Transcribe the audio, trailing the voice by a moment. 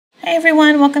Hey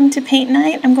everyone, welcome to Paint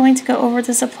Night. I'm going to go over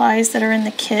the supplies that are in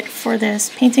the kit for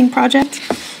this painting project.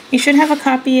 You should have a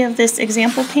copy of this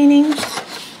example painting.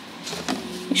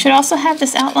 You should also have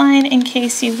this outline in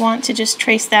case you want to just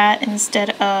trace that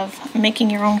instead of making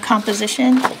your own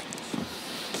composition.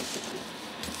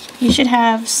 You should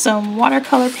have some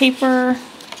watercolor paper.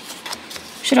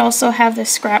 You should also have this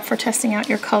scrap for testing out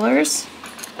your colors.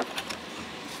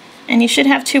 And you should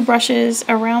have two brushes,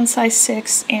 a round size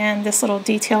 6 and this little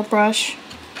detail brush.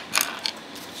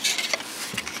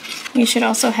 You should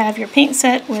also have your paint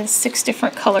set with 6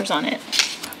 different colors on it.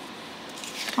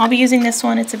 I'll be using this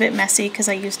one. It's a bit messy because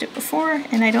I used it before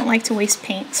and I don't like to waste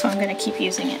paint, so I'm going to keep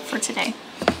using it for today.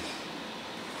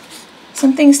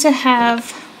 Some things to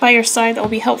have by your side that will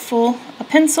be helpful: a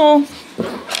pencil.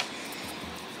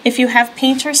 If you have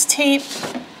painter's tape,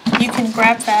 you can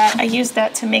grab that. I use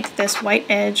that to make this white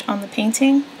edge on the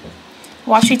painting.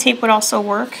 Washi tape would also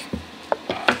work.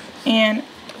 And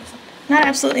not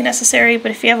absolutely necessary,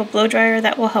 but if you have a blow dryer,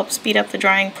 that will help speed up the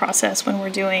drying process when we're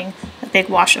doing a big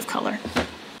wash of color.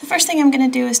 The first thing I'm going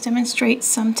to do is demonstrate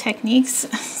some techniques.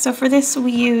 So for this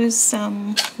we use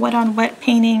some wet on wet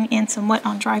painting and some wet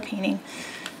on dry painting.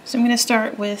 So I'm going to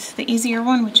start with the easier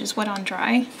one, which is wet on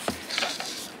dry.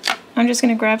 I'm just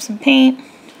going to grab some paint.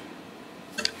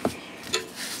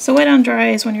 So wet on dry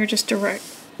is when you're just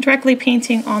directly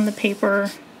painting on the paper.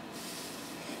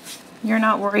 You're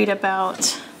not worried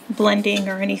about blending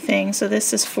or anything. So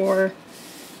this is for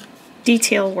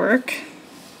detail work.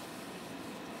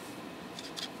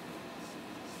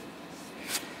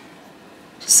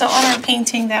 So on our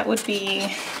painting, that would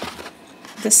be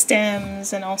the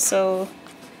stems and also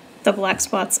the black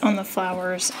spots on the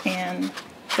flowers and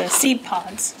the seed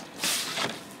pods.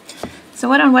 So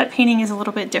wet on wet painting is a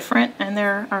little bit different, and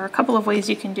there are a couple of ways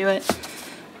you can do it.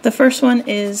 The first one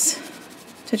is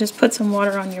to just put some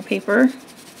water on your paper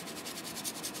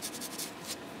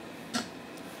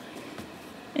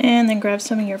and then grab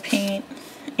some of your paint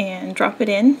and drop it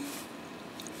in.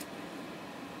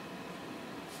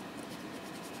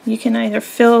 You can either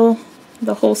fill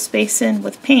the whole space in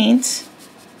with paint,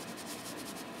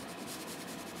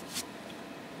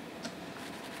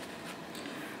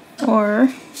 or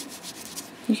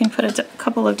you can put a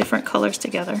couple of different colors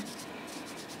together.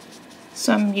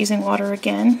 So I'm using water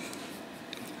again.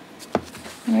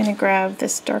 I'm going to grab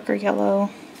this darker yellow.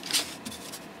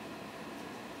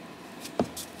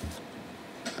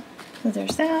 So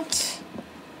there's that.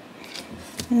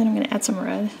 And then I'm going to add some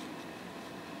red.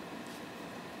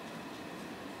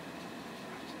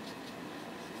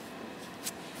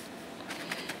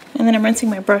 And then I'm rinsing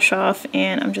my brush off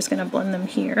and I'm just going to blend them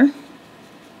here.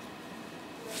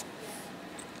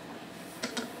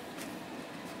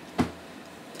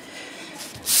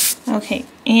 Okay,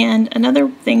 and another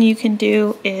thing you can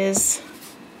do is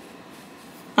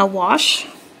a wash.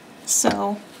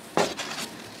 So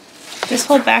this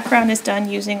whole background is done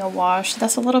using a wash.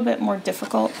 That's a little bit more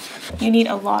difficult. You need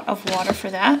a lot of water for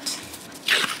that.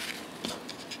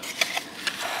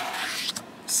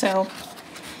 So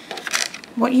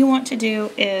what you want to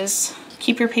do is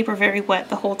keep your paper very wet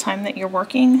the whole time that you're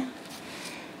working.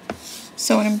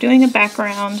 So when I'm doing a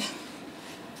background,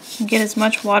 get as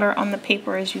much water on the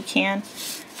paper as you can.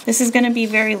 This is going to be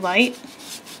very light.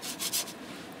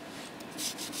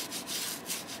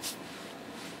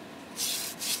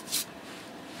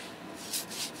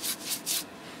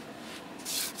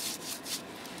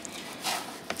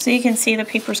 So you can see the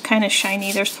paper's kind of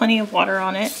shiny. There's plenty of water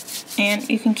on it, and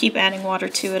you can keep adding water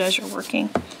to it as you're working.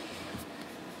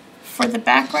 For the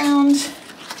background,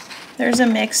 there's a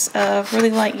mix of really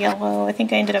light yellow. I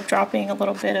think I ended up dropping a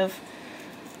little bit of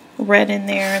red in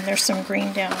there, and there's some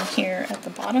green down here at the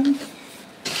bottom.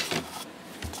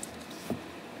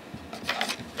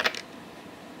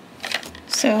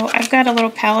 So I've got a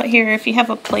little palette here. If you have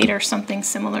a plate or something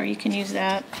similar, you can use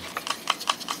that.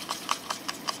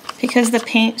 Because the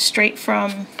paint straight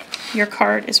from your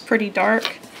card is pretty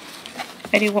dark,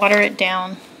 I do water it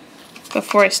down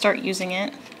before I start using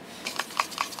it.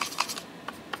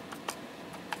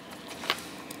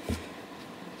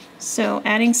 So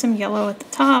adding some yellow at the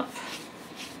top.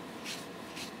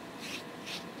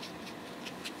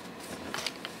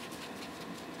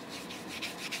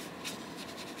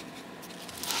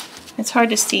 It's hard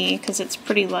to see because it's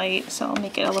pretty light, so I'll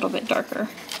make it a little bit darker.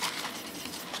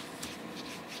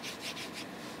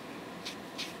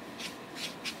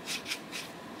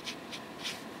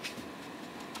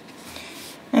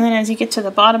 And then as you get to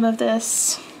the bottom of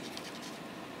this,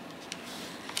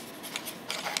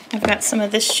 I've got some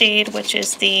of this shade, which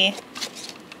is the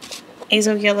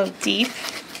Azo Yellow Deep.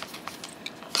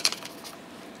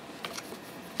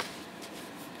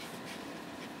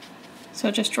 So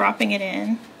just dropping it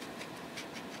in.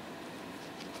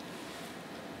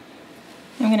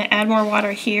 I'm going to add more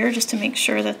water here just to make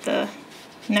sure that the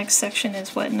next section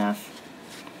is wet enough.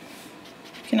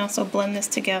 You can also blend this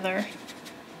together.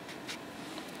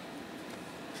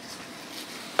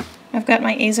 I've got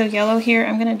my azo yellow here.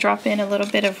 I'm going to drop in a little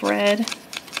bit of red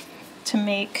to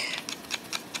make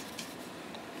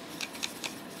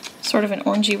sort of an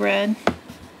orangey red.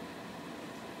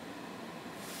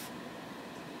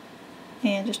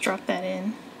 And just drop that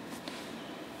in.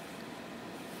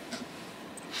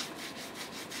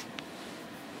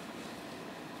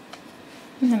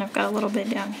 And then I've got a little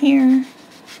bit down here. I'm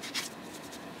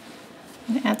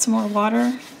going to add some more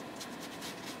water.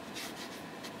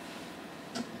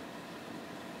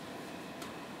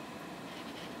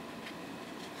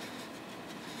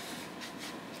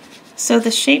 So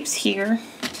the shapes here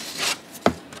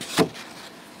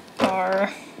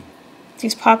are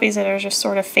these poppies that are just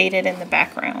sort of faded in the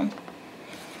background.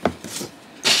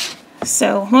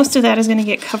 So most of that is going to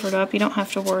get covered up. You don't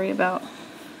have to worry about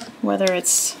whether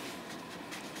it's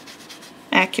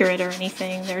accurate or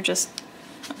anything. They're just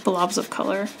blobs of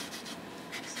color.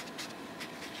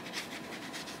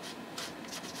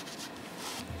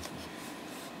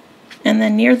 And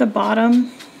then near the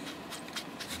bottom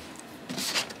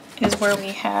is where we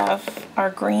have our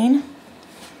green.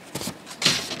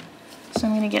 So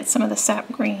I'm going to get some of the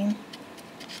sap green.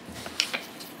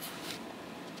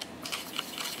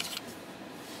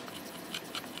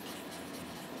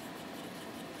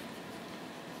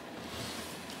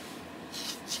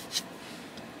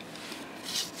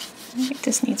 I think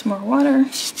this needs more water.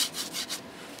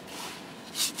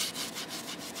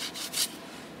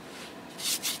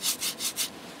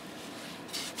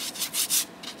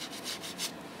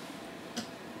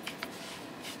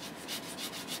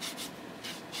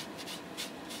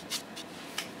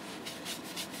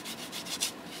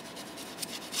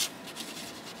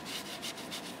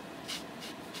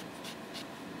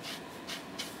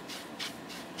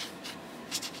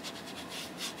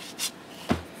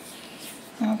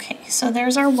 Okay, so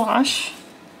there's our wash.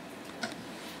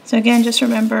 So again, just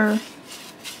remember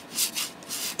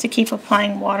to keep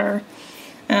applying water,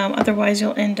 otherwise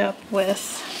you'll end up with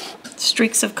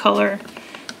streaks of color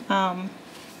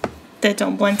that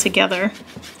don't blend together.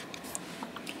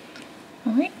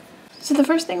 Alright, so the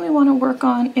first thing we want to work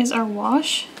on is our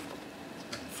wash.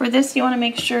 For this, you want to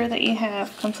make sure that you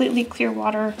have completely clear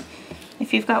water.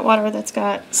 If you've got water that's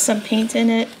got some paint in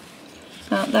it,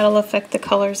 that'll affect the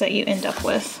colors that you end up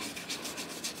with.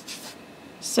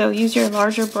 So use your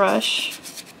larger brush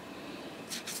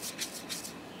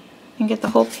and get the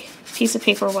whole piece of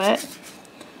paper wet.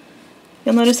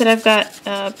 You'll notice that I've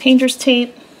got painter's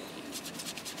tape,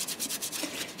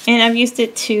 and I've used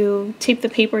it to tape the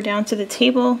paper down to the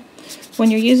table.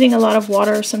 When you're using a lot of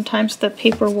water, sometimes the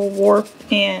paper will warp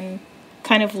and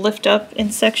kind of lift up in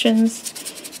sections.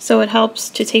 So it helps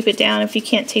to tape it down. If you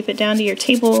can't tape it down to your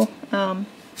table,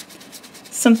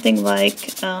 something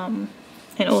like an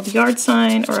old yard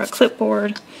sign or a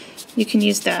clipboard, you can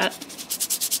use that.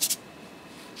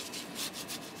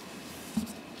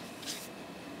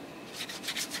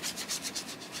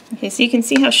 Okay, so you can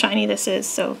see how shiny this is.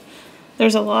 So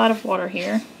there's a lot of water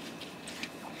here.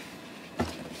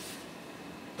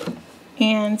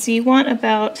 And so you want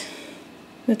about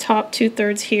the top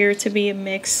 2/3 here to be a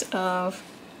mix of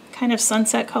kind of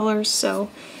sunset colors, so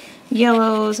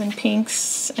yellows and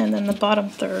pinks, and then the bottom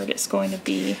third is going to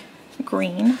be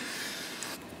green.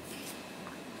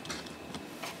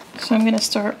 So I'm going to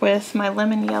start with my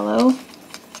lemon yellow.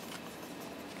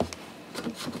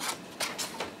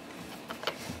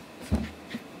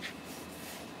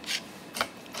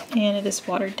 And it is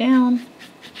watered down.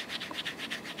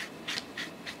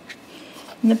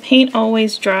 And the paint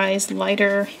always dries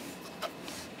lighter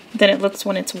than it looks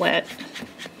when it's wet.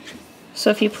 So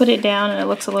if you put it down and it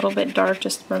looks a little bit dark,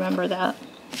 just remember that.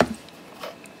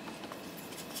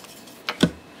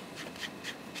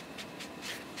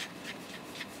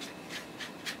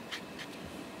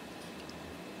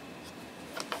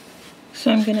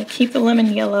 So I'm going to keep the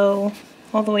lemon yellow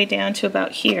all the way down to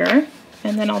about here,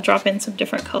 and then I'll drop in some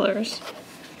different colors.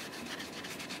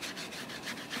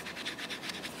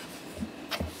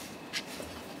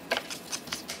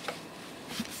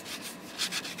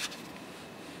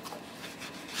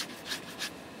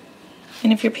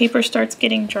 And if your paper starts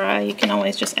getting dry, you can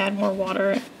always just add more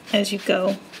water as you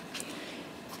go.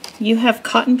 You have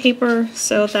cotton paper,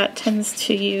 so that tends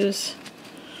to use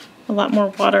a lot more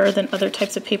water than other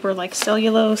types of paper like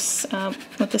cellulose.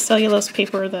 With the cellulose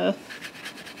paper, the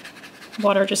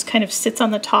water just kind of sits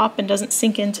on the top and doesn't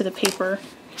sink into the paper.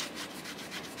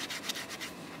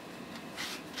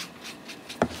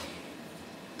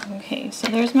 Okay, so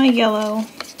there's my yellow.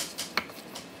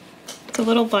 It's a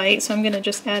little light, so I'm going to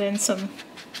just add in some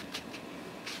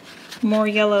more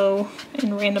yellow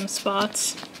in random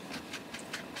spots.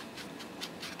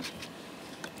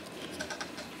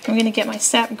 I'm going to get my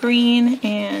sap green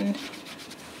and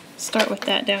start with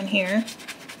that down here.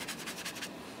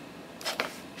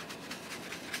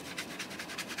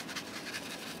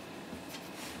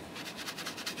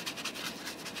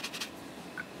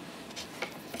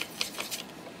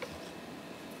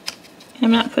 I'm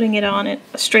not putting it on it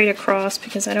straight across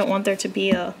because I don't want there to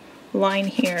be a line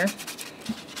here.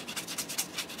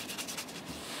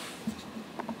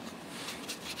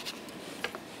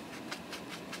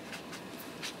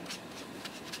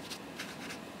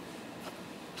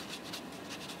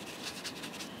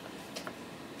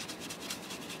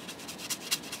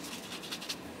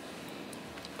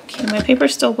 Okay, my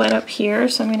paper's still wet up here,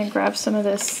 so I'm going to grab some of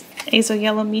this Azo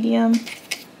Yellow Medium.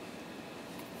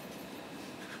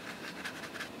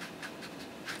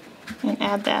 And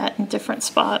add that in different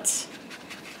spots.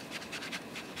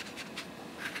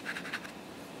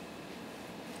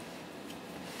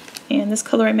 And this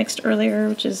color I mixed earlier,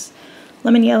 which is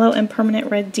Lemon Yellow and Permanent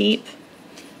Red Deep,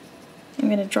 I'm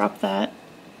going to drop that,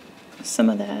 some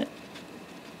of that,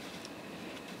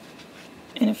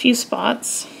 in a few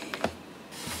spots.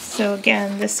 So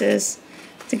again, this is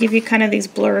to give you kind of these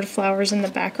blurred flowers in the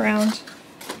background.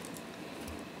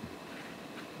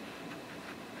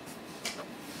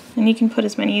 And you can put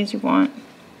as many as you want.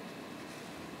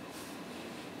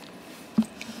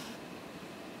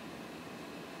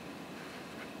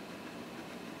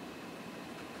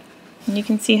 And you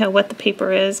can see how wet the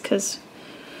paper is because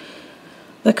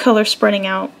the color's spreading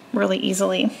out really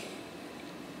easily.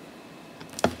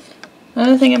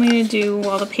 Another thing I'm going to do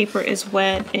while the paper is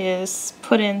wet is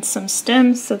put in some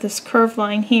stems, so this curved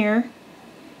line here,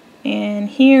 and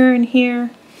here,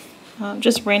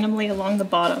 just randomly along the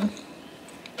bottom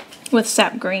with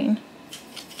sap green.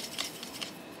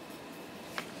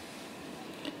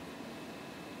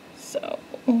 So,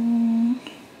 I'm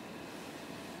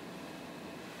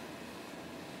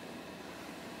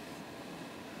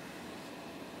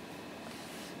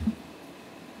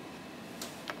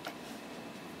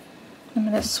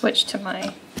going to switch to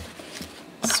my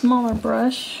smaller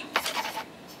brush.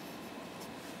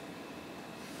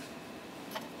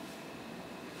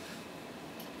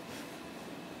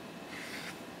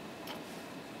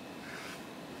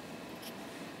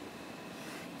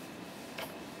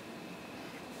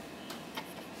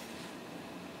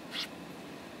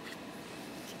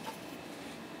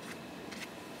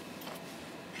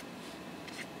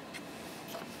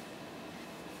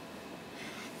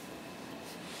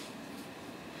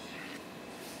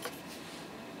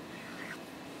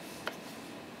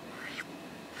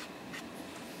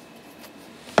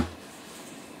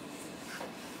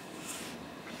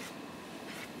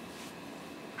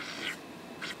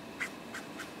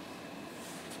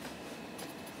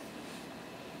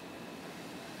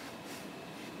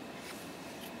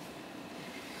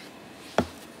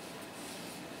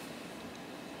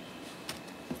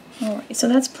 Alright, so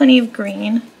that's plenty of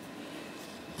green.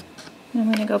 I'm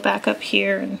going to go back up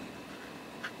here and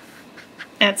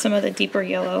add some of the deeper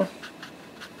yellow.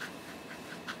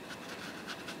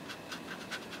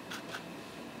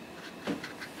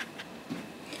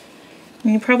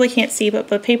 And you probably can't see, but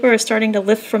the paper is starting to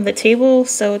lift from the table,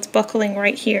 so it's buckling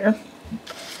right here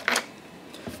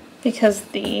because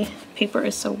the paper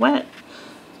is so wet.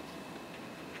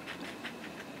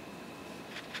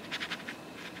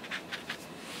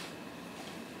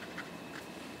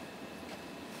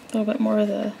 A little bit more of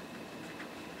the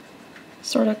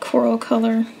sort of coral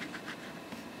color.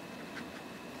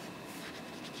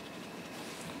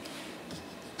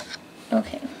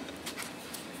 Okay.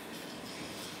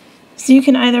 So you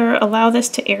can either allow this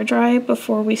to air dry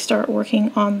before we start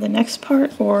working on the next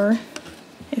part, or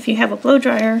if you have a blow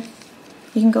dryer,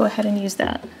 you can go ahead and use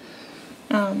that.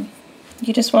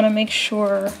 You just want to make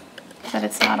sure that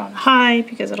it's not on high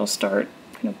because it'll start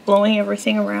kind of blowing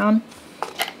everything around.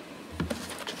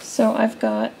 So I've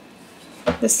got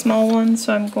the small one,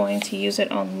 so I'm going to use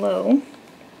it on low.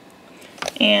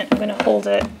 And I'm going to hold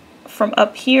it from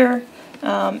up here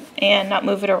and not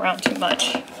move it around too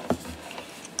much.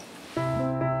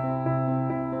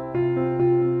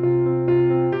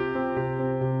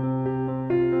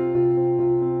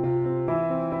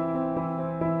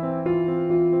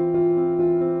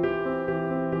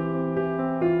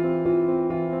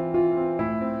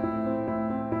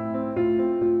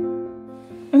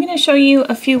 I'm going to show you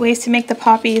a few ways to make the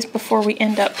poppies before we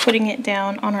end up putting it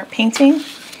down on our painting.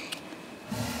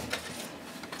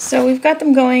 So we've got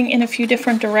them going in a few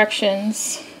different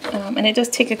directions. and it does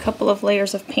take a couple of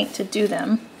layers of paint to do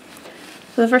them.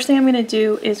 So the first thing I'm going to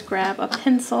do is grab a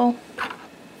pencil,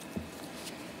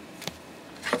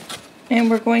 and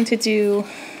we're going to do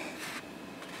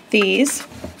these.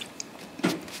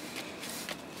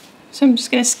 So I'm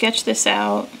just going to sketch this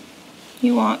out.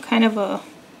 You want kind of a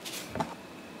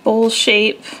bowl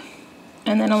shape,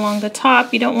 and then along the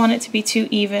top you don't want it to be too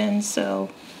even, so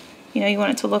you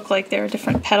want it to look like there are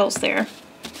different petals there.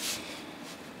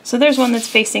 So there's one that's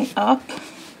facing up.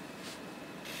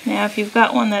 Now if you've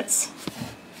got one that's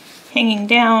hanging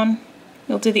down,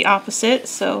 you'll do the opposite.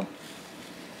 So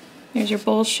there's your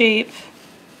bowl shape,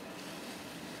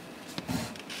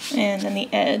 and then the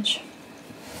edge.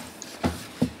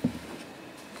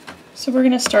 So we're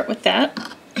going to start with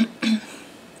that.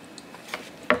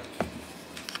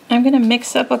 I'm going to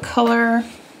mix up a color.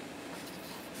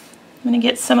 I'm going to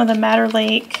get some of the Madder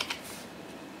Lake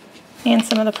and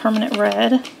some of the permanent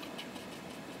red.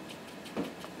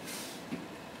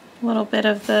 A little bit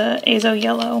of the azo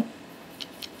yellow.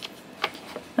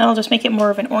 That'll just make it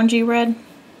more of an orangey red.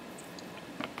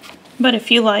 But if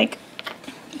you like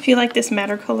this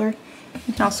Madder color,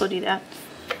 you can also do that.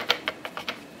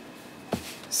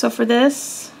 So for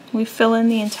this, we fill in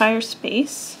the entire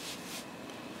space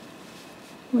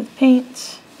with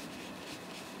paint.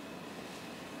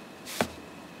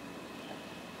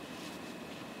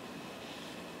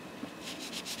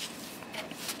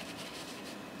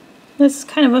 This is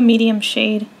kind of a medium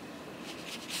shade.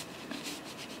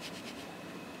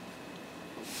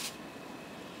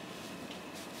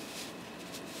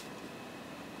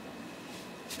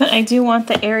 But I do want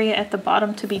the area at the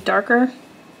bottom to be darker.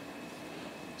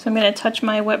 So I'm going to touch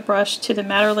my wet brush to the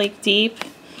Madder Lake Deep,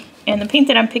 and the paint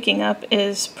that I'm picking up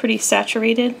is pretty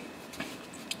saturated.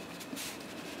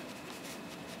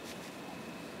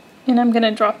 And I'm going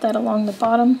to drop that along the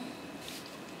bottom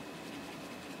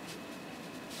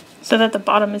so that the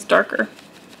bottom is darker.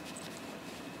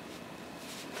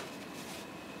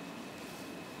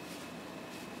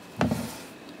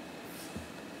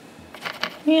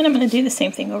 And I'm going to do the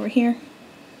same thing over here.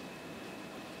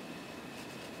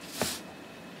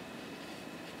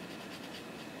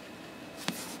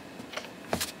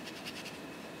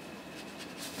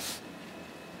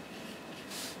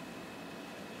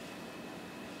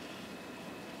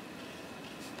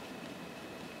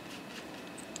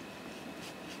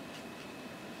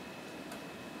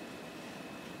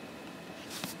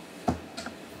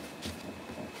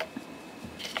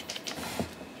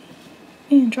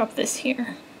 And drop this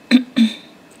here.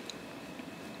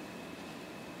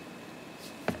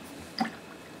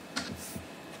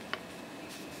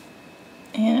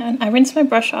 And I rinsed my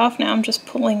brush off. Now I'm just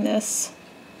pulling this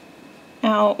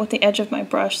out with the edge of my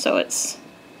brush so it's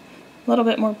a little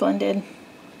bit more blended.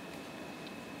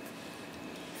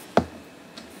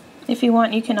 If you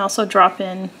want, you can also drop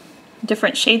in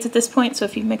different shades at this point. So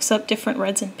if you mix up different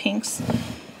reds and pinks,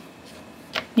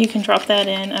 you can drop that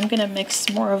in. I'm going to mix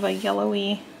more of a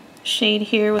yellowy shade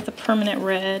here with a permanent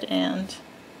red and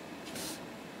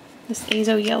this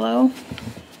azo yellow.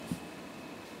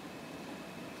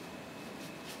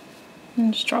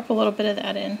 And just drop a little bit of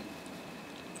that in.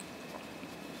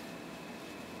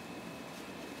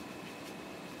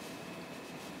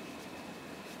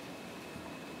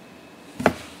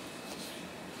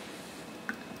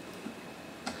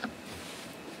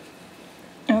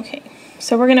 Okay,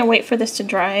 so we're going to wait for this to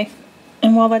dry,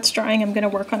 and while that's drying I'm going to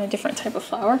work on a different type of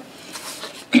flower.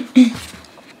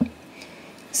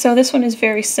 So this one is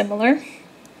very similar,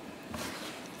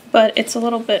 but it's a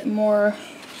little bit more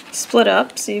split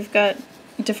up, so you've got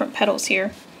different petals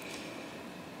here.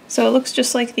 So it looks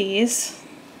just like these,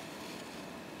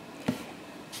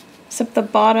 except the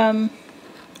bottom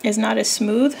is not as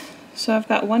smooth. So I've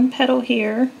got one petal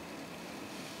here,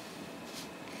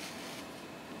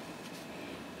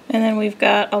 and then we've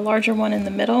got a larger one in the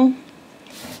middle, and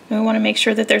we want to make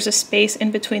sure that there's a space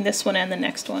in between this one and the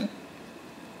next one.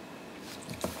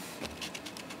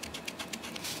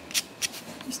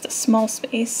 Just a small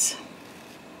space.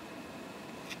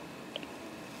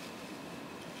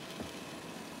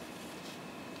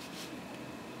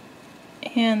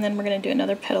 And then we're going to do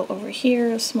another petal over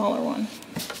here, a smaller one.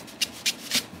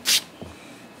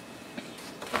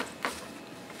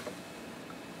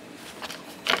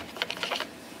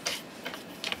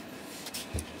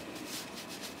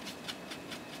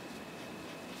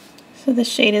 So this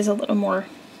shade is a little more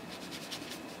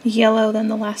yellow than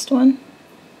the last one.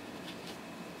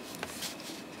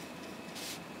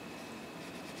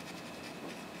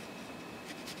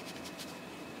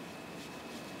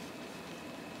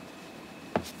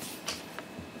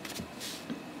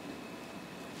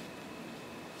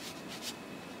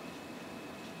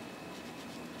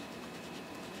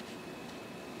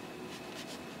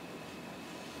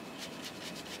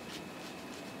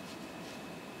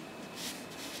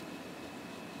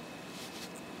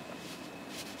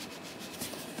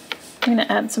 I'm going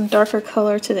to add some darker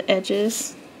color to the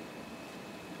edges,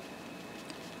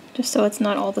 just so it's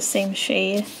not all the same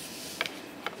shade.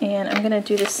 And I'm going to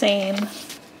do the same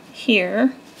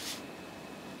here,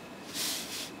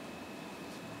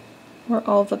 where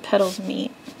all the petals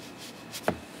meet.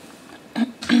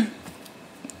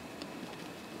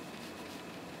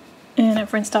 And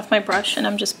I've rinsed off my brush and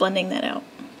I'm just blending that out.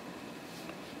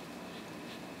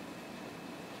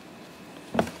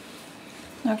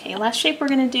 Okay, last shape we're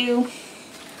going to do,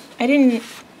 I didn't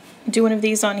do one of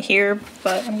these on here,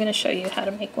 but I'm going to show you how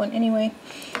to make one anyway.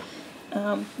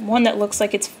 One that looks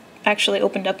like it's actually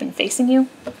opened up and facing you.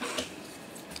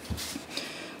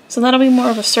 So that'll be more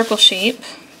of a circle shape.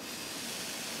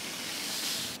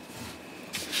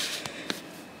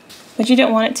 But you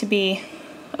don't want it to be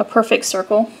a perfect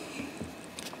circle.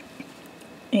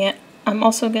 And I'm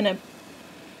also going to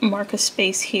mark a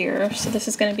space here. So this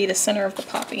is going to be the center of the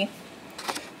poppy.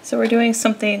 So we're doing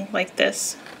something like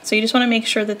this. So you just want to make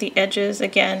sure that the edges,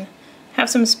 again, have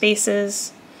some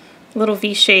spaces, little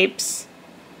V shapes,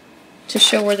 to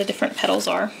show where the different petals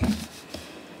are.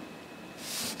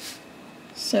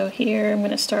 So here I'm going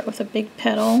to start with a big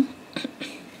petal,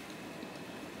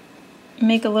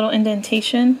 make a little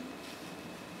indentation,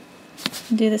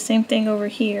 do the same thing over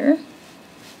here.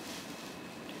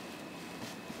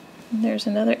 There's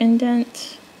another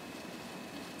indent.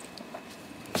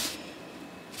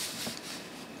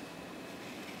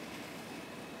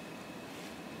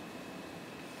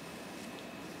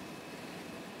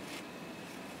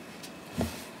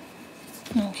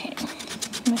 Okay,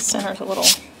 my center's a little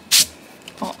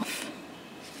off.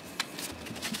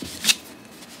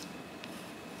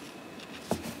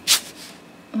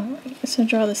 Alright, so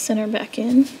draw the center back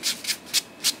in.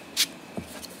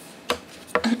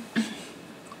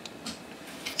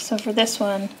 So for this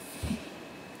one,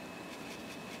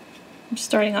 I'm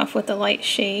starting off with a light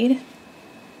shade.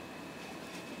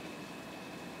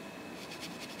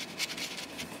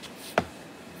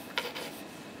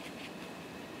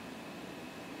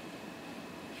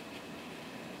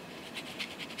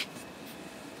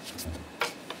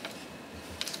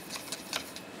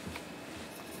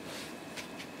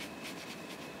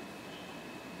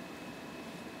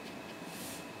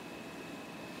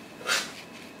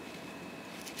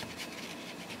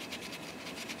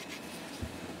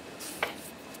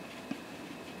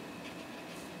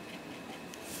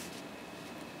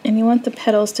 And you want the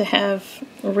petals to have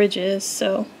ridges,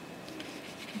 so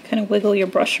you kind of wiggle your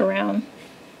brush around.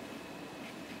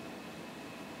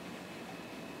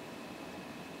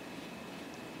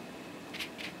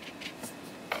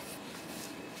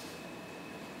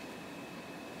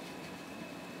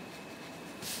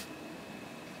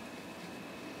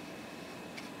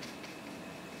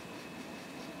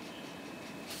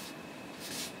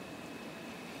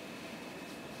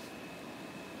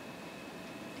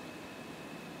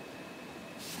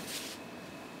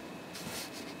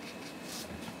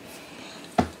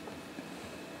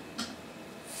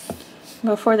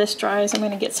 Before this dries, I'm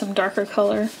going to get some darker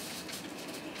color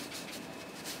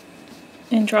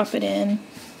and drop it in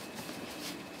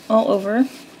all over. I'm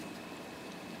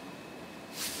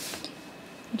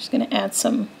just going to add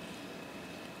some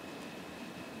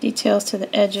details to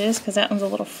the edges because that one's a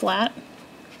little flat.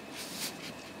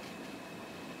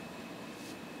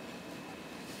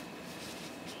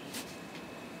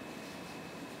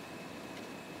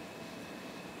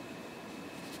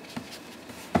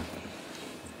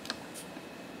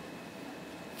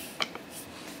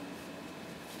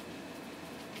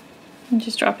 I'm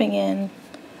just dropping in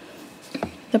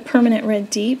the permanent red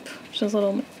deep, which is a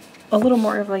little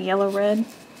more of a yellow red.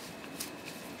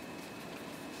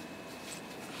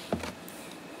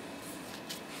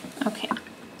 Okay.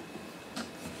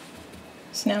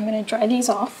 So now I'm going to dry these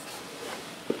off.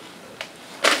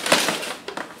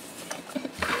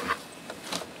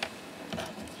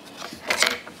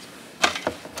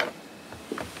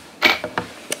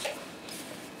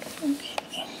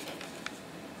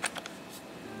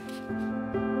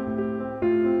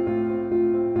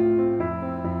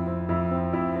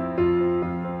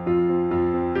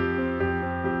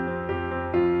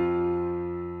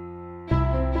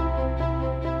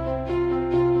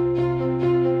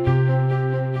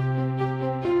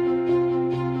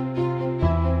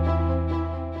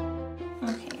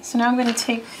 So now I'm going to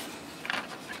take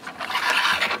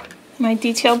my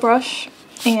detail brush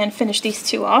and finish these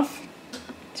two off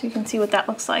so you can see what that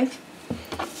looks like.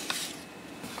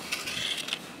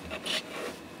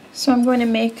 So I'm going to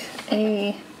make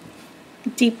a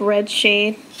deep red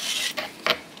shade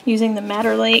using the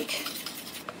Madder Lake,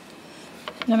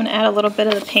 and I'm going to add a little bit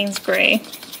of the Payne's Gray.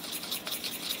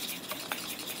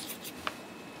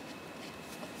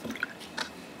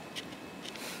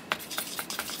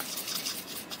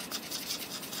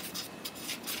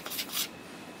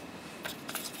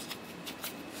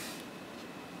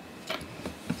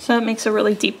 So that makes a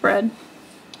really deep red.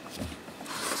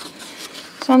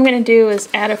 So what I'm going to do is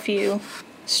add a few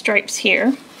stripes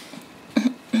here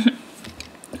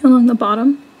along the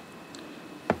bottom.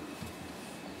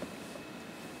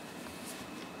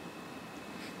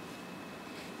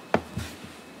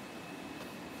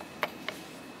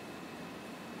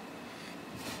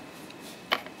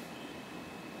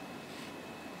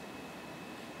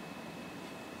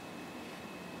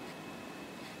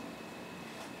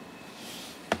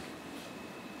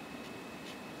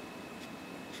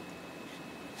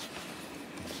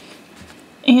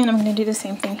 And I'm going to do the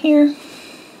same thing here.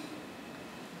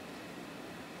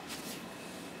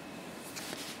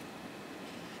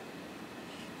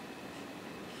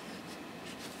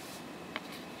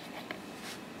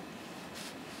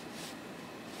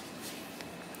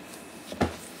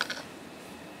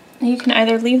 You can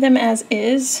either leave them as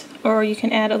is, or you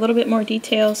can add a little bit more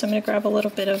detail. So I'm going to grab a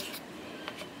little bit of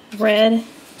red,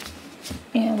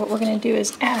 and what we're going to do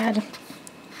is add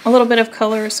a little bit of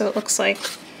color so it looks like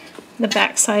the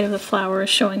back side of the flower is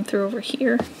showing through over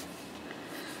here.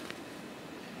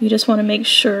 You just want to make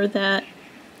sure that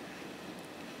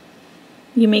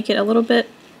you make it a little bit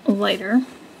lighter.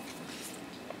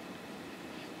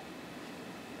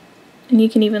 And you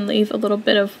can even leave a little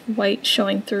bit of white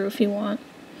showing through if you want.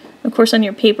 Of course, on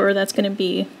your paper, that's going to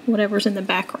be whatever's in the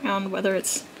background, whether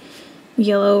it's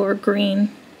yellow or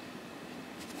green.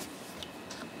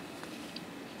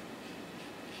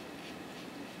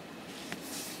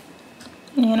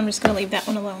 And I'm just going to leave that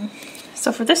one alone.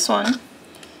 So for this one,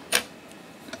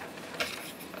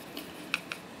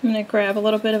 I'm going to grab a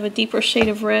little bit of a deeper shade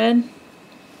of red.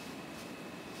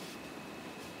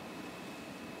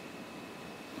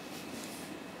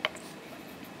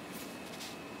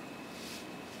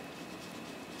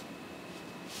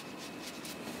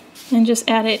 And just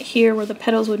add it here where the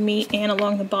petals would meet and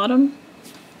along the bottom.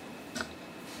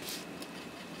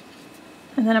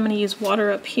 And then I'm going to use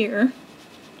water up here.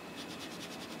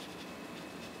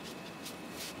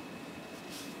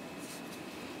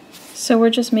 So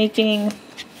we're just making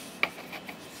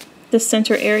the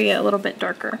center area a little bit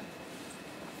darker.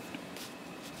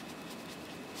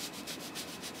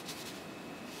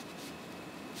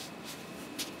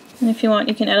 And if you want,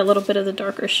 you can add a little bit of the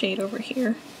darker shade over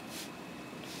here.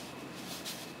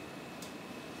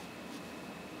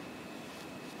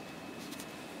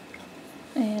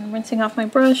 And rinsing off my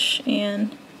brush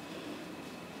and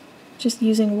just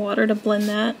using water to blend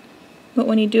that. But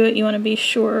when you do it, you want to be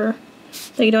sure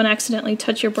that you don't accidentally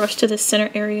touch your brush to the center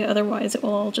area, otherwise it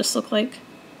will all just look like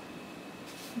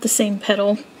the same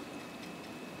petal.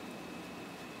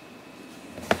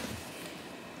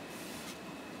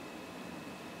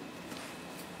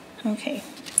 Okay,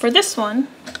 for this one,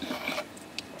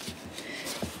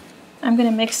 I'm going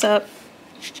to mix up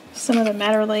some of the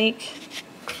Madder Lake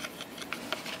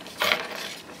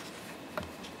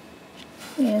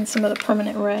and some of the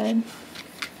permanent red.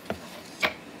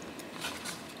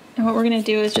 And what we're going to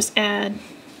do is just add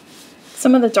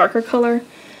some of the darker color.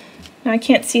 Now I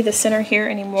can't see the center here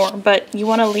anymore, but you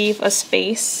want to leave a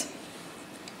space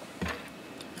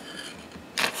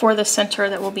for the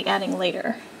center that we'll be adding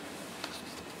later.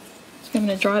 So I'm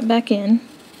going to draw it back in.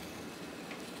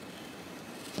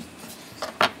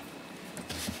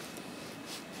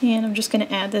 And I'm just going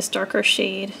to add this darker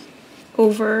shade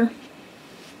over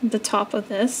the top of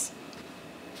this.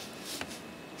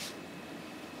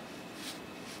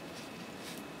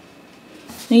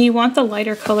 Now you want the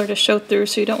lighter color to show through,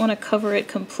 so you don't want to cover it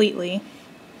completely.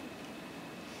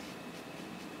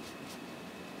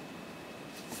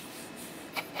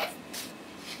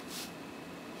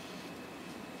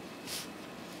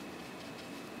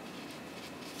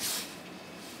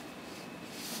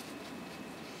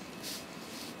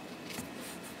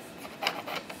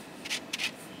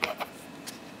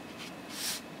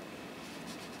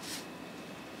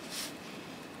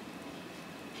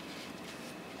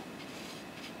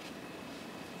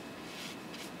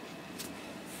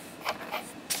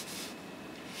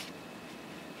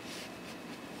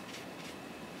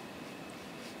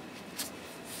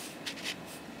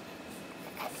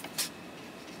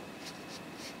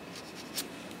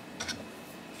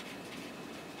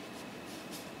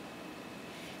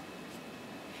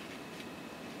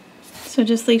 So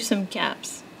just leave some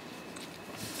gaps.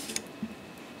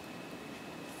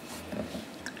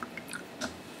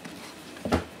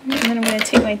 And then I'm going to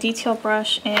take my detail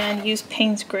brush and use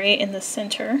Payne's Gray in the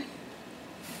center.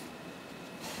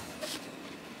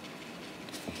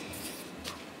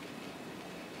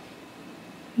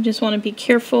 You just want to be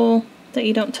careful that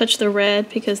you don't touch the red,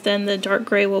 because then the dark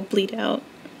gray will bleed out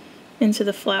into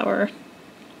the flower.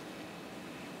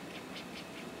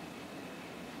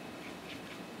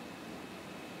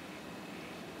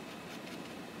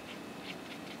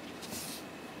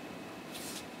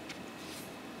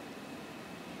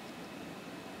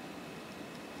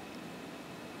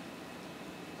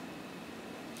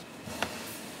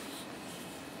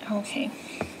 Okay.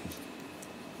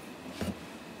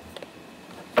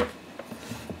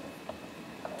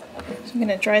 So I'm going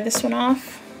to dry this one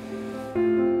off.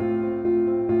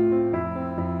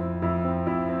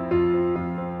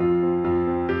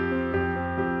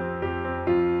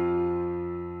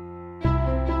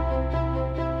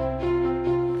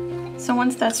 So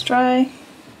once that's dry,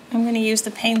 I'm going to use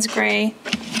the Payne's Gray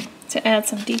to add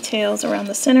some details around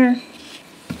the center.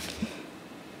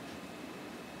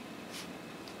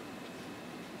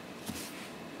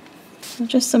 So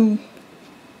just some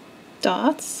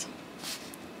dots.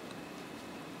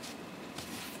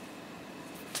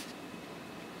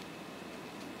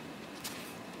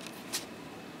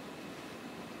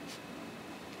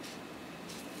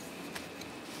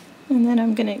 And then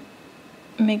I'm going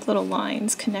to make little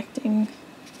lines connecting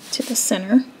to the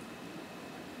center.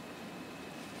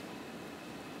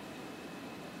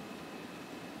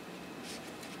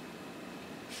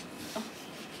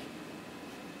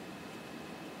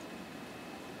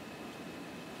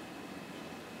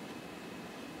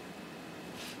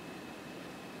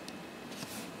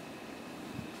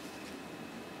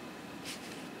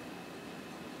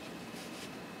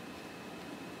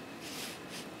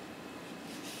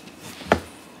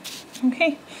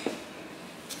 Okay,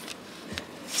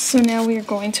 so now we are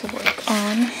going to work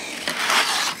on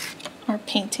our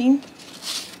painting.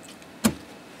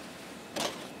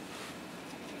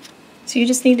 So you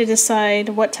just need to decide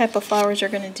what type of flowers you're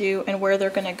going to do and where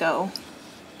they're going to go.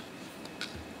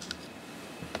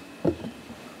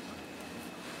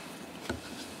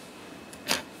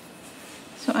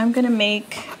 So I'm going to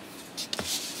make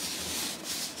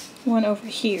one over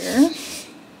here.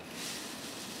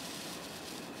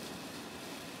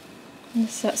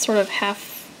 It's that sort of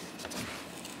half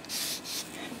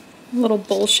little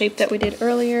bowl shape that we did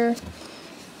earlier.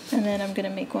 And then I'm going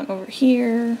to make one over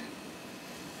here.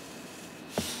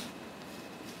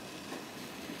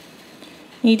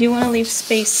 You do want to leave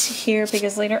space here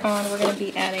because later on we're going to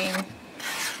be adding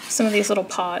some of these little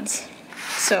pods.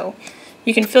 So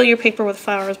you can fill your paper with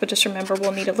flowers, but just remember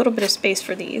we'll need a little bit of space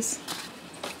for these.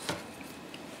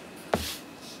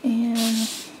 And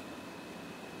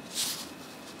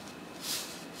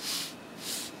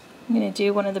I'm going to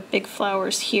do one of the big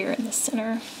flowers here in the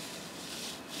center.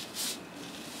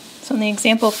 So in the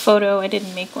example photo, I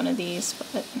didn't make one of these,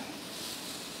 but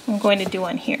I'm going to do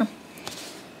one here.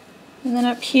 And then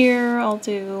up here, I'll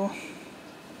do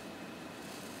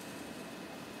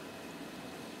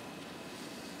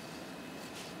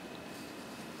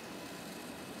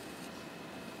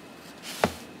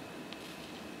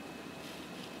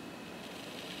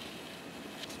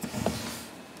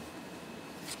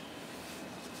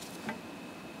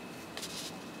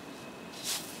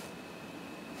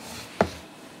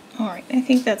Alright, I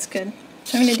think that's good.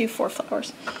 So I'm going to do 4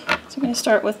 flowers. So I'm going to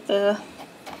start with the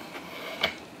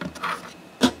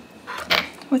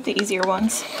easier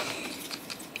ones.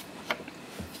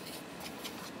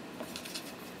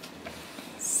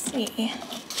 Let's see.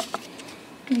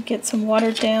 Let me get some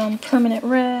watered down permanent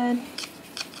red.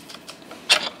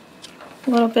 A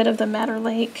little bit of the Madder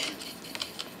Lake.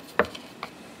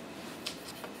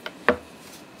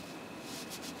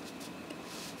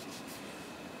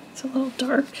 It's a little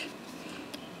dark.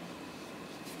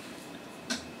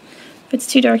 If it's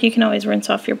too dark, you can always rinse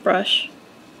off your brush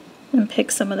and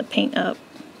pick some of the paint up.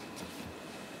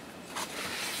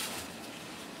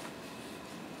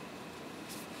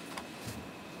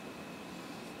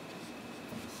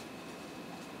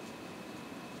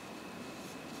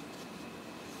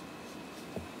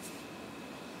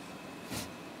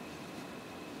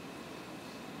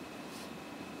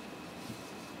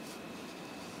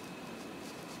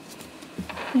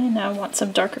 And now I want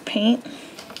some darker paint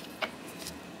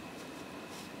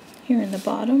here in the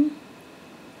bottom.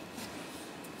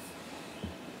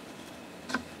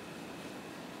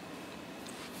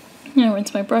 Now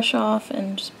rinse my brush off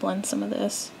and just blend some of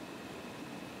this.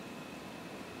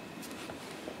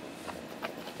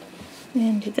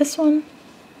 And do this one.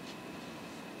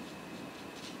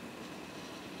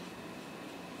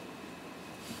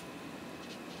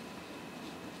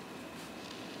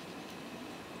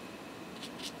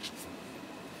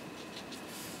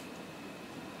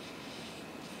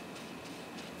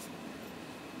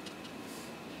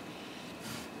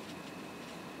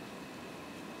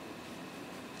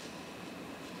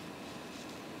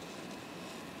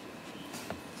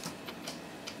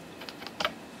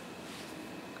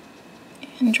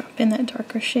 And drop in that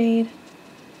darker shade.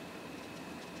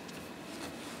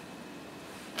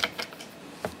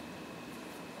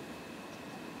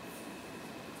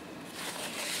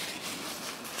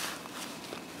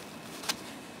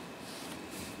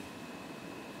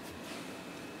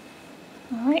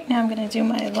 Alright, now I'm going to do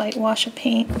my light wash of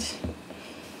paint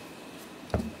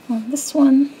on this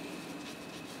one.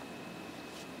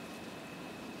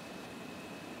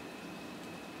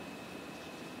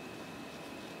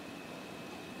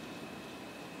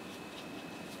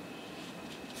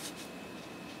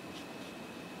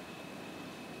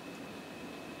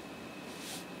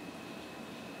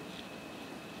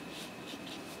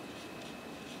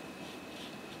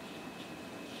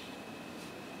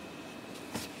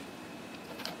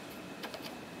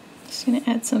 Just going to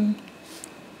add some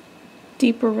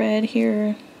deeper red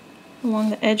here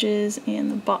along the edges and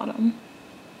the bottom.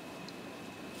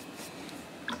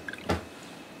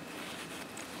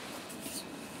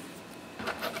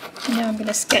 And now I'm going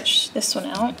to sketch this one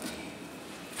out.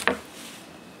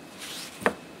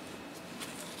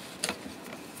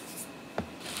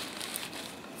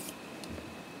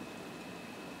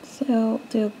 So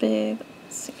do a big,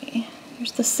 let's see,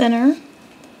 here's the center.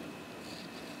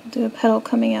 Do a petal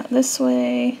coming out this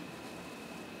way.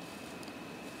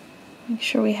 Make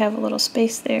sure we have a little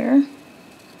space there.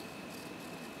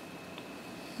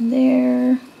 And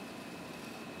there.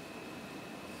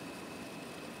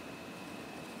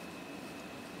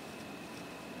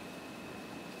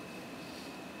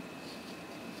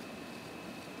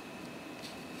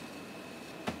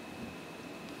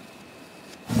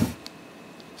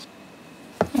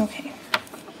 Okay.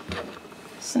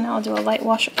 So now I'll do a light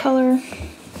wash of color.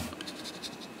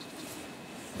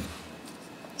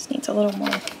 Needs a little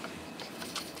more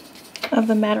of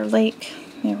the Madder Lake.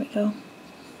 There we go.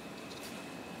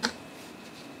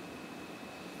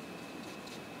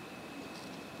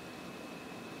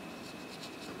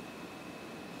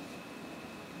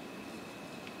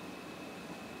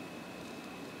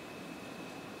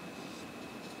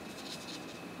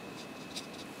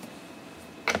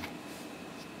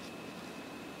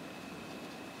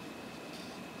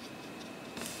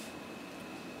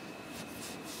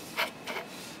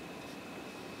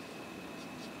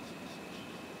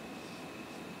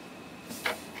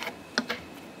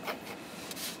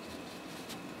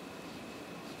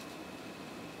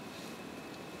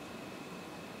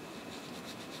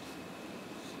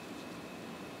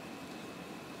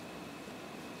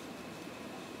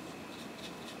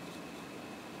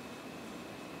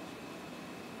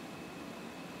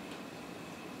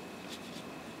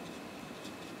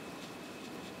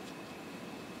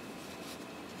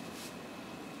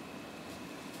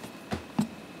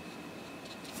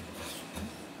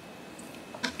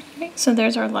 Okay, so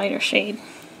there's our lighter shade.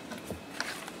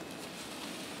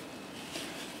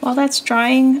 While that's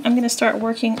drying, I'm going to start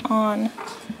working on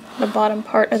the bottom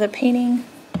part of the painting.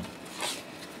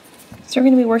 So we're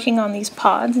going to be working on these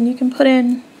pods, and you can put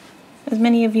in as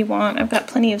many as you want. I've got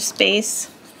plenty of space,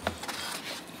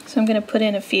 so I'm going to put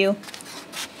in a few.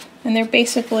 And they're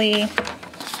basically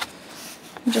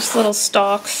just little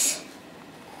stalks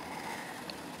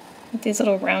with these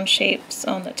little round shapes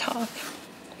on the top.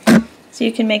 So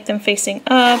you can make them facing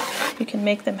up, you can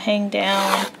make them hang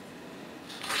down.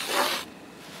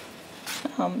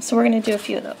 So we're going to do a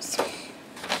few of those.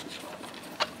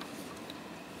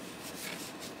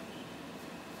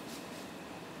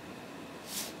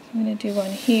 I'm going to do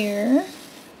one here.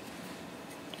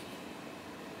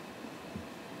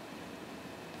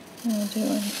 I'll do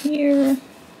one here.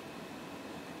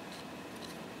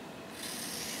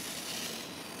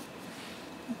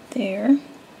 There.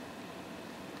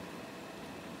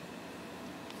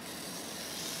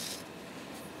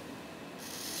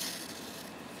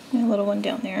 And a little one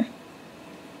down there.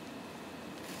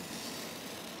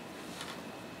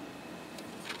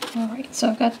 Alright, so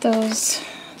I've got those,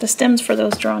 the stems for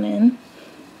those drawn in.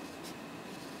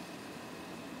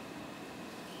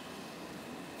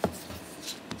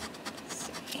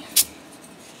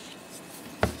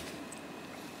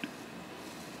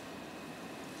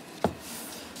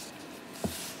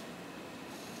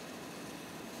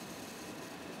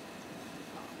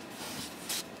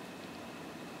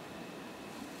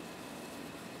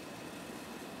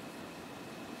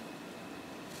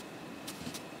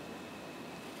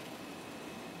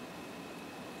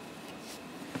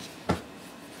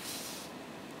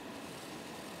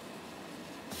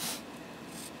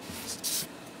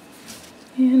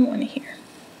 And one here.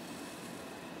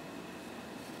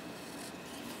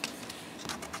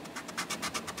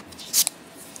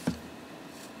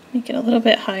 Make it a little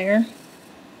bit higher.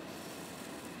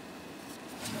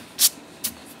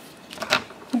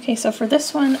 Okay, so for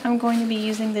this one, I'm going to be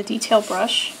using the detail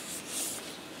brush.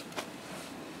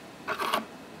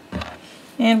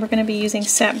 And we're going to be using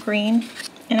sap green.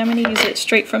 And I'm going to use it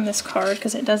straight from this card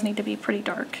because it does need to be pretty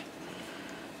dark.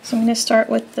 So I'm going to start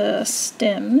with the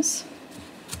stems.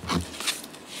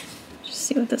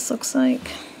 see what this looks like.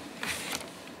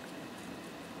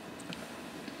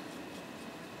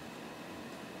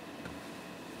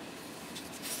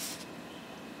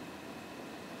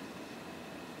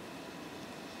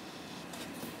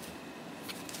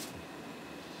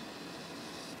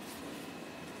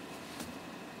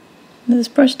 This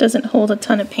brush doesn't hold a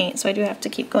ton of paint, so I do have to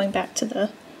keep going back to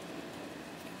the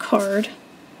card.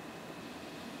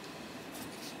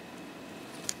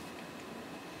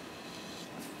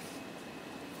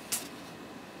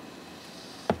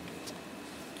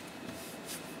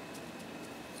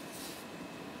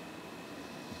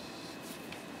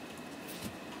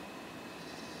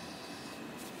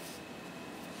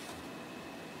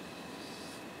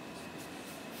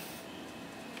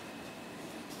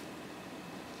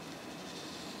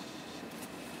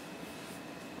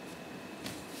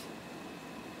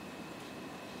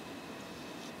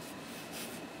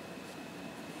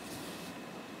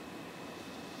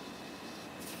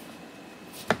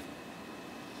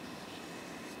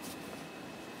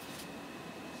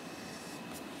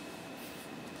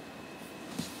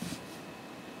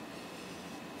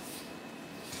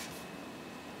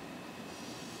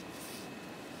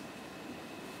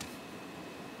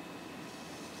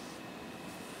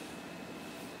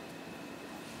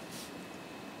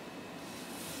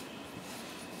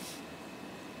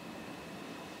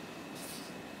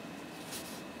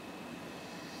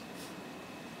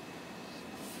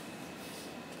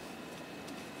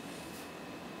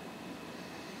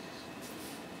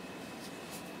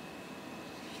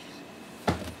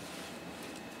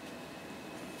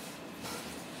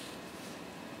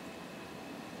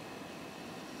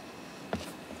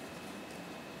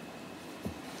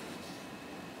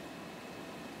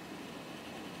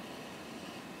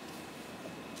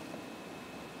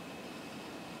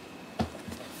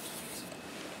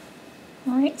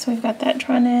 Alright, so we've got that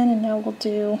drawn in, and now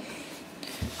we'll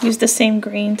use the same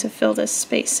green to fill this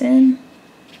space in.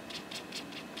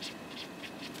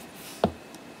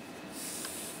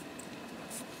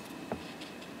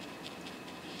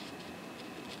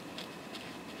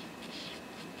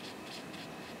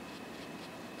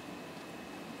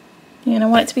 And I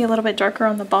want it to be a little bit darker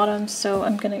on the bottom, so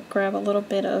I'm going to grab a little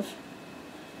bit of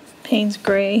Payne's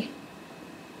Gray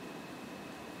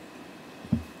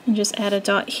and just add a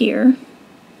dot here.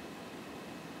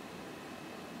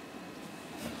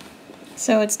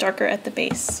 So it's darker at the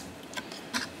base.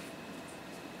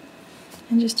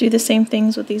 And just do the same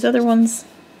things with these other ones.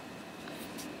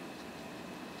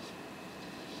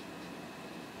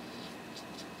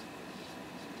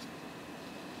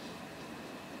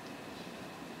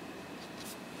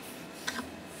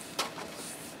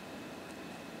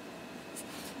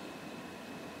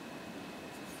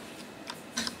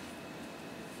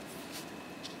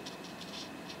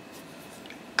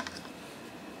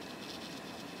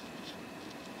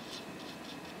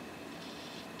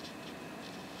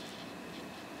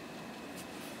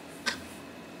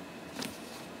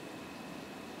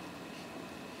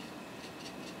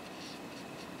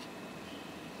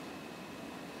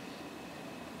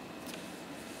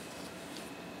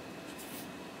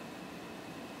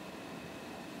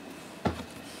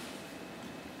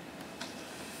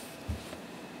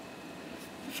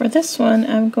 For this one,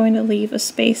 I'm going to leave a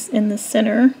space in the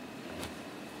center.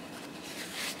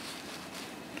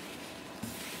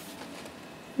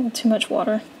 A little too much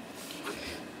water.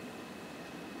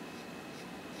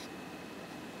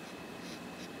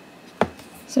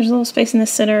 So there's a little space in the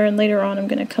center, and later on I'm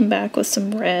going to come back with some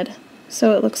red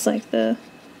so it looks like the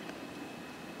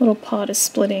little pot is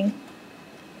splitting.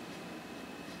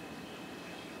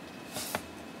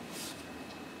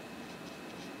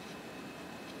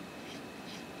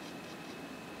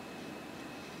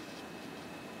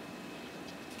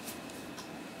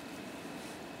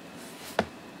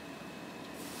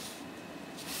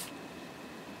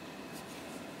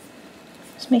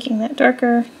 Just making that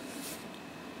darker.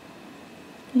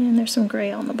 And there's some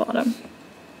gray on the bottom.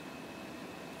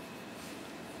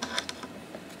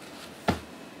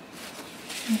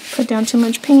 Put down too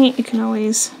much paint, you can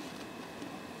always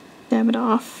dab it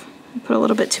off and put a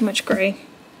little bit too much gray.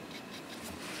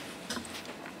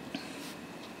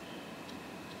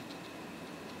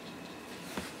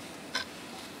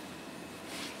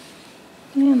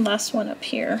 And last one up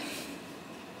here.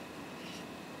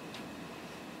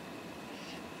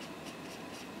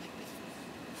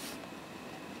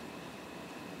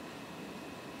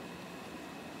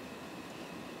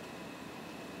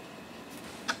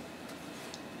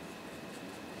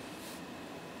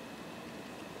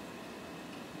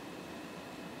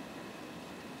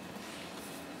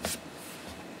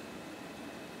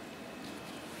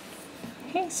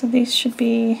 Okay, so these should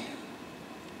be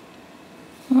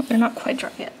Oh, they're not quite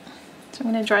dry yet. So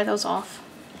I'm going to dry those off.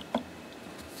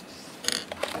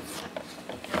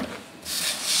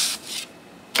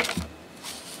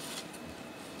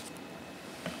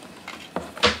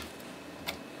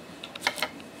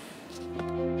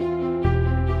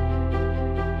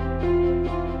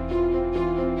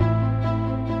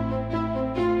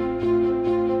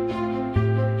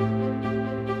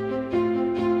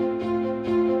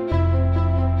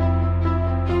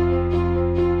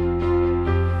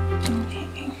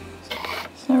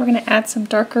 We're going to add some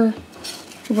darker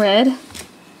red. I'm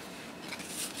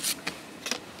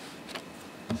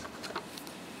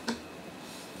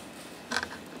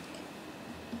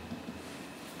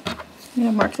going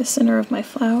to mark the center of my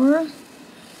flower.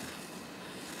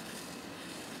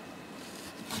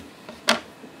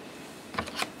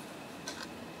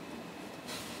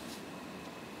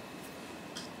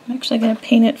 I'm actually going to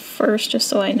paint it first just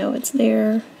so I know it's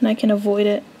there and I can avoid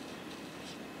it.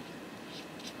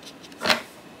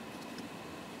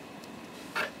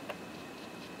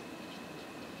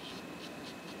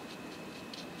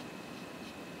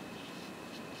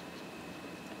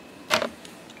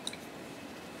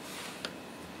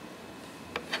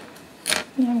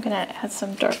 Now I'm going to add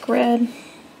some dark red.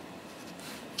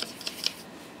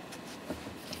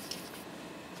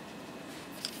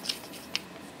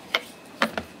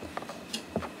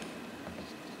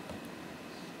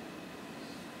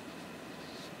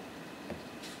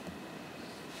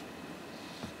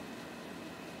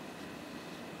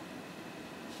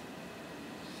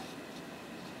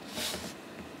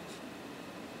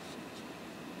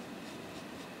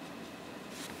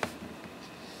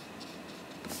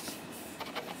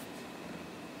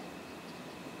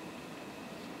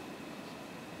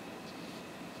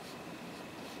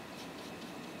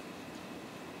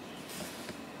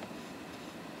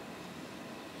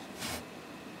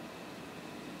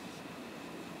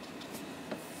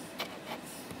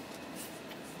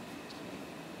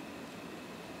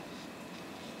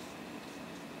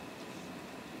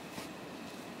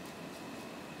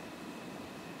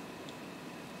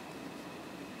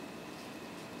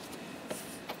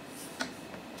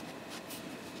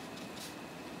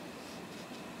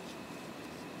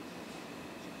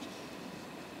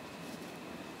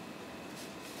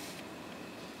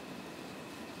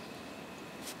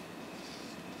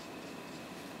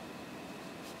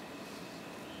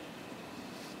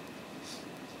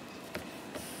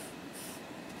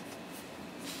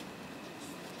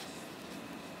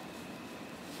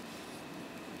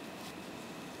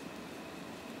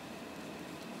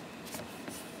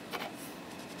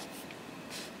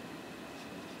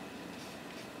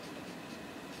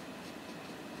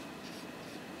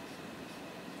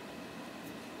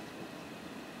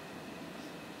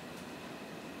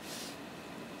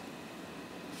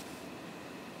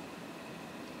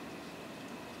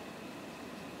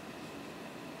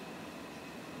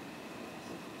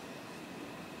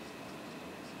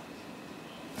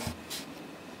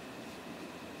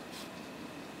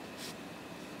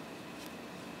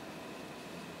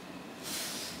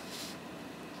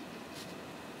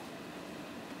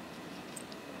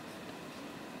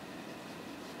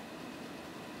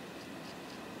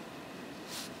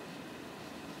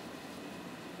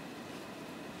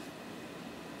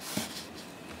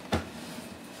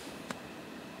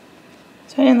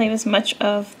 So I didn't leave as much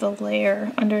of the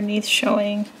layer underneath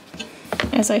showing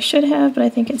as I should have, but I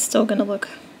think it's still going to look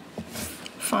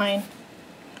fine.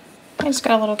 I just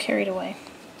got a little carried away.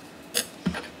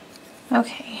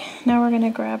 Okay, now we're going to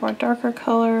grab our darker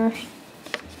color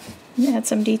and add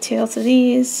some detail to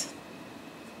these.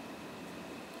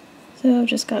 So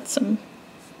just got some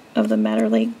of the Madder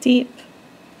Lake Deep.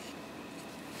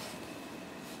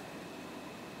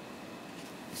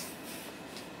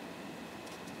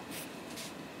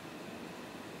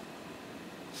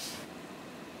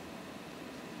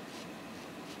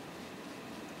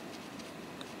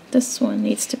 This one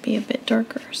needs to be a bit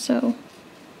darker, so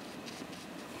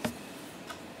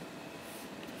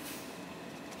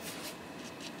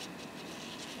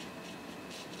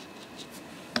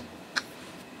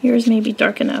yours may be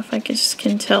dark enough. I just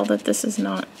can tell that this is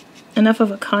not enough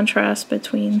of a contrast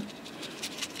between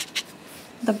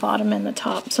the bottom and the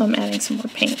top, so I'm adding some more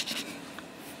paint.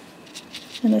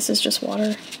 And this is just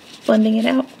water blending it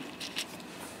out.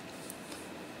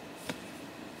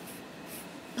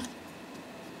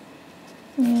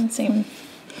 And same.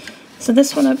 So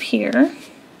this one up here,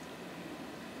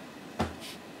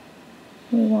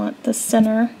 we want the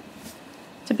center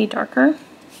to be darker.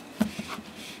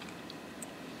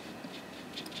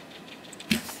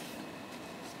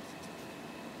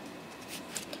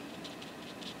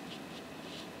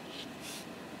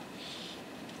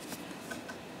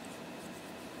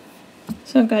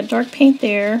 So I've got dark paint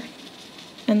there,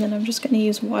 and then I'm just going to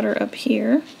use water up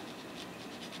here.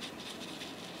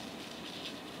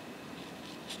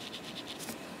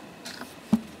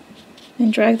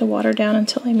 And drag the water down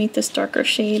until I meet this darker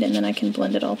shade, and then I can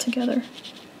blend it all together.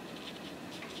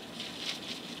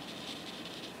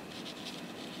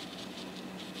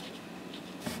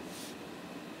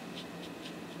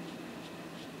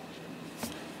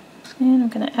 And I'm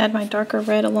going to add my darker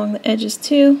red along the edges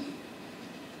too.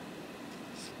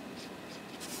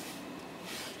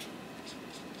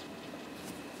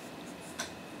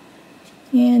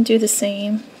 And do the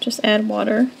same, just add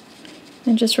water,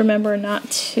 and just remember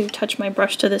not to touch my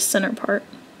brush to this center part.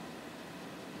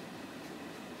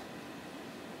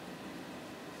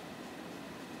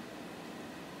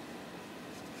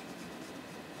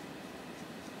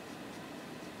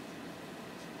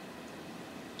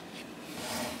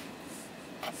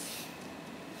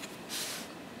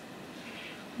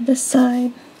 This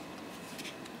side.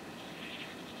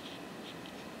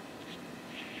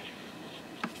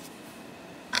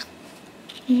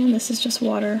 And this is just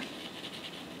water.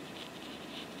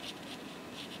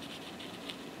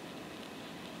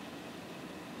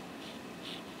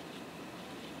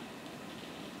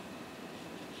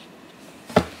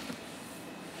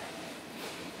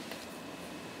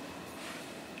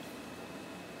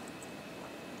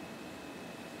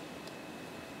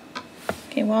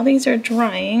 Okay, while these are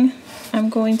drying, I'm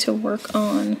going to work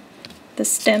on the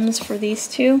stems for these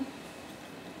two.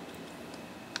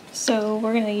 So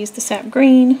we're going to use the sap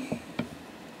green.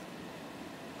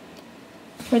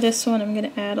 For this one, I'm going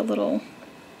to add a little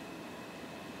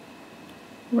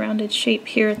rounded shape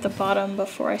here at the bottom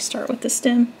before I start with the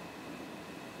stem.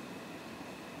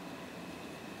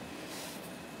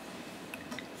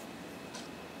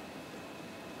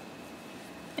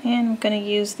 And I'm going to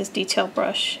use this detail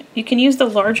brush. You can use the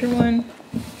larger one,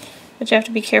 but you have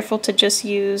to be careful to just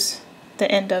use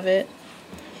the end of it.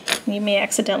 You may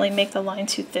accidentally make the line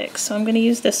too thick, so I'm going to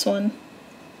use this one.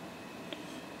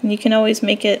 And you can always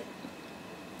make it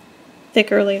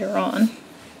thicker later on.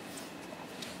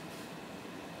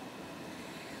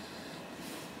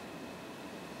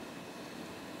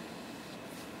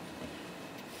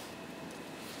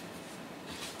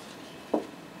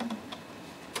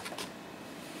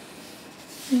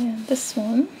 And this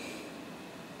one.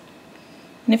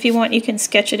 And if you want, you can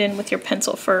sketch it in with your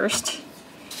pencil first.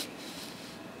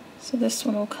 So this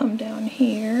one will come down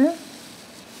here.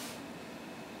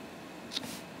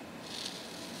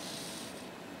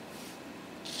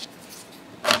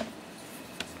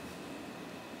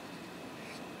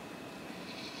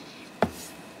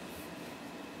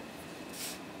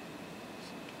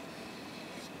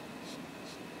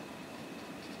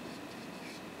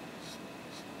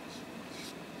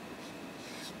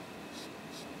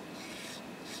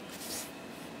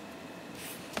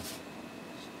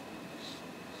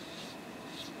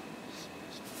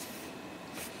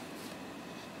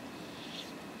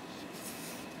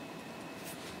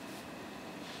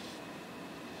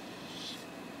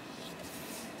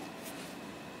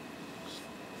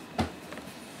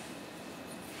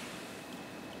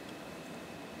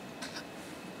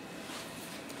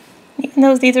 Even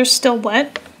though these are still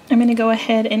wet, I'm going to go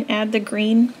ahead and add the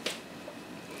green.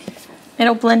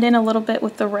 It'll blend in a little bit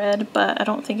with the red, but I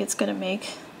don't think it's going to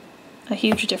make a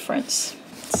huge difference.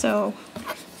 So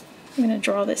I'm going to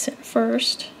draw this in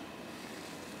first.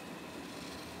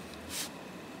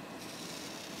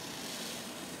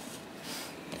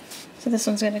 So this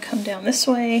one's going to come down this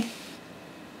way,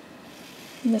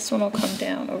 and this one will come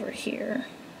down over here.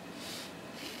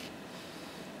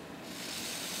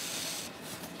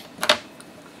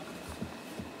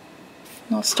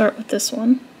 And I'll start with this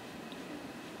one.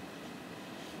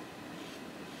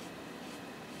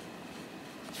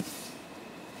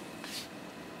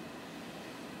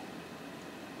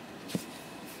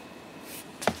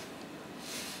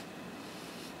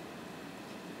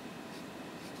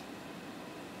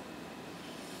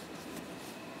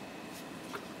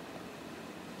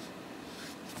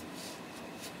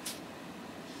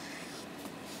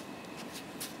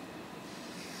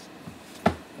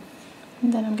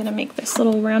 And then I'm going to make this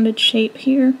little rounded shape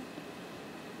here.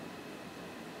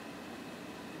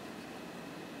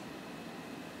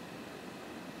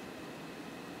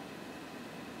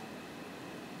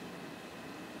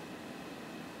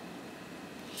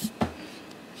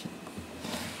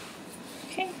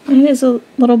 Okay, mine is a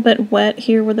little bit wet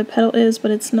here where the petal is, but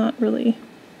it's not really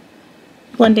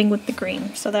blending with the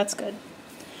green, so that's good.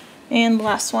 And the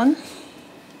last one.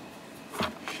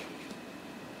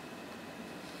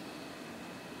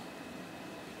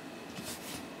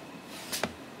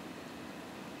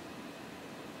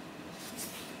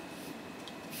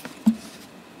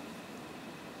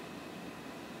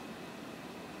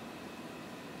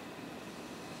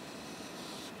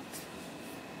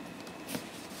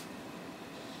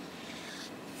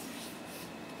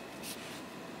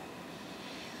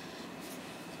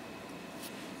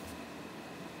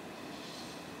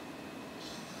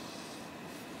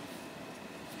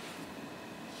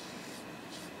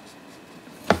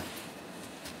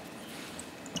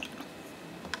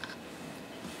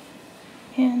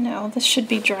 And now this should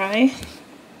be dry,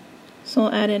 so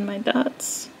I'll add in my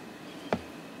dots.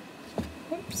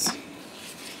 Oops.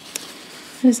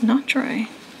 It is not dry,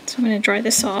 so I'm going to dry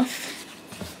this off.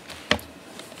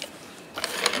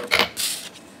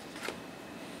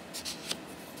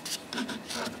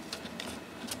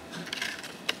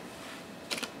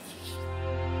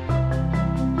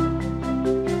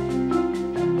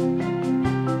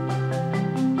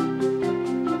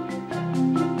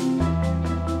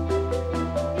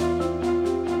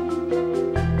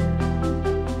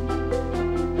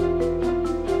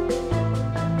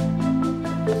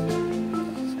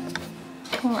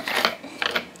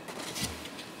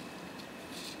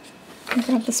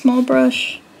 Grab the small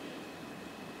brush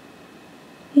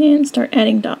and start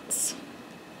adding dots.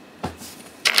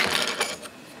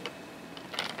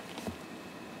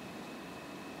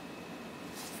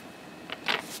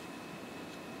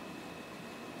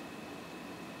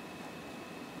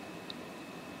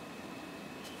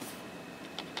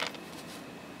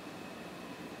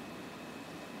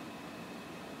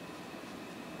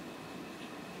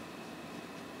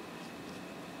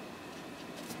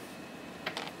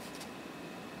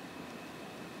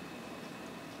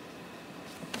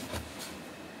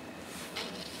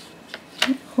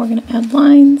 We're going to add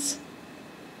lines.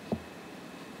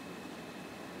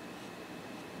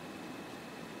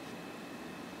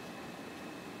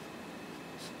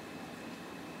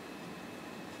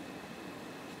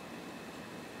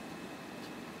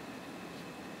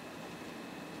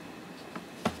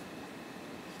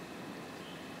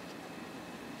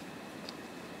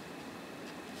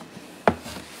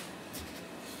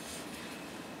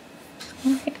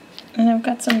 Alright, and I've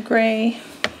got some gray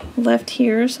left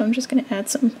here, so I'm just going to add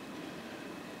some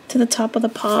to the top of the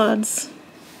pods.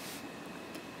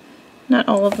 Not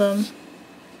all of them.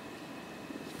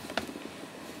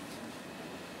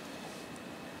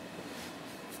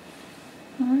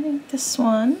 Alright, this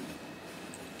one.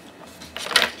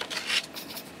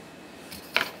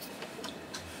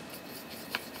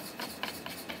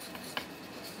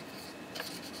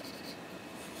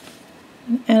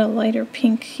 And add a lighter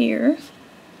pink here.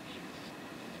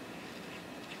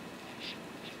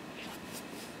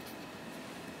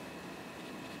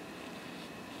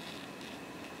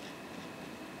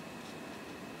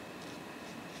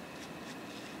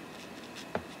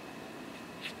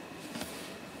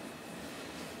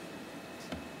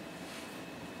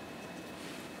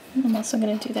 I'm also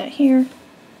going to do that here.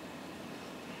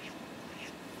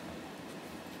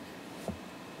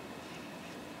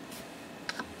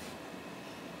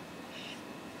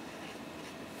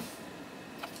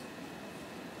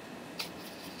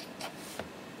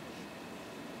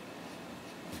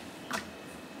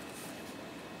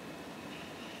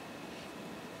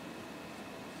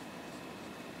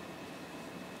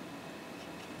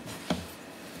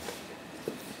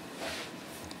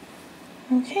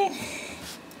 Okay.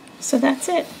 So that's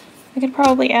it. I could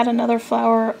probably add another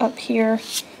flower up here,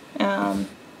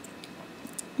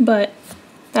 but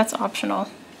that's optional.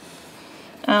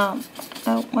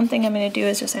 One thing I'm going to do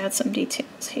is just add some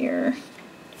details here.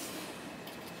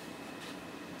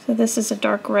 So this is a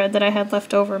dark red that I had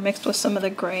left over mixed with some of the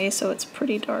gray, so it's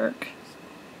pretty dark.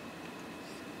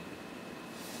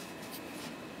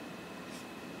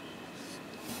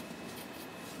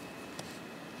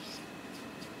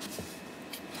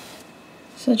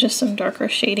 So just some darker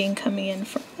shading coming in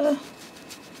from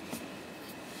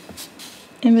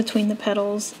in between the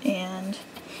petals and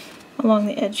along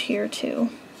the edge here too.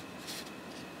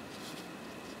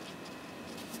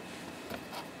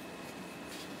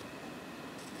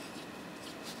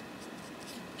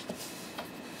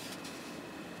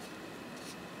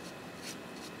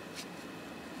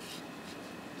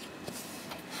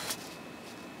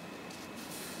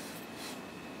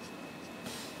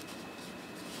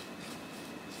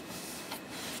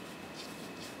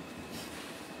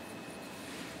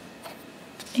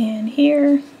 And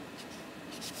here,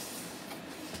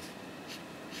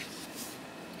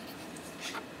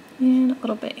 and a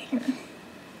little bit here.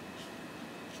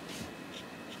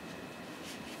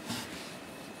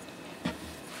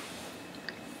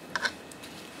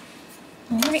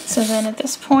 Alright, so then at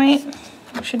this point,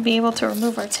 we should be able to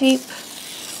remove our tape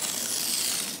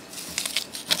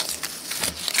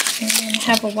and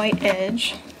have a white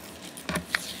edge.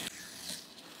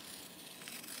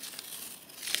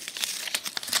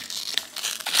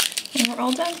 And we're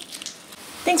all done.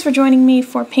 Thanks for joining me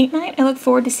for paint night. I look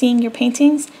forward to seeing your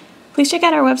paintings. Please check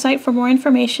out our website for more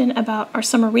information about our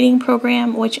summer reading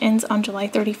program, which ends on July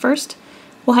 31st.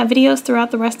 We'll have videos throughout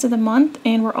the rest of the month,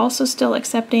 and we're also still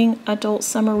accepting adult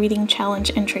summer reading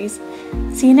challenge entries.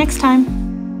 See you next time.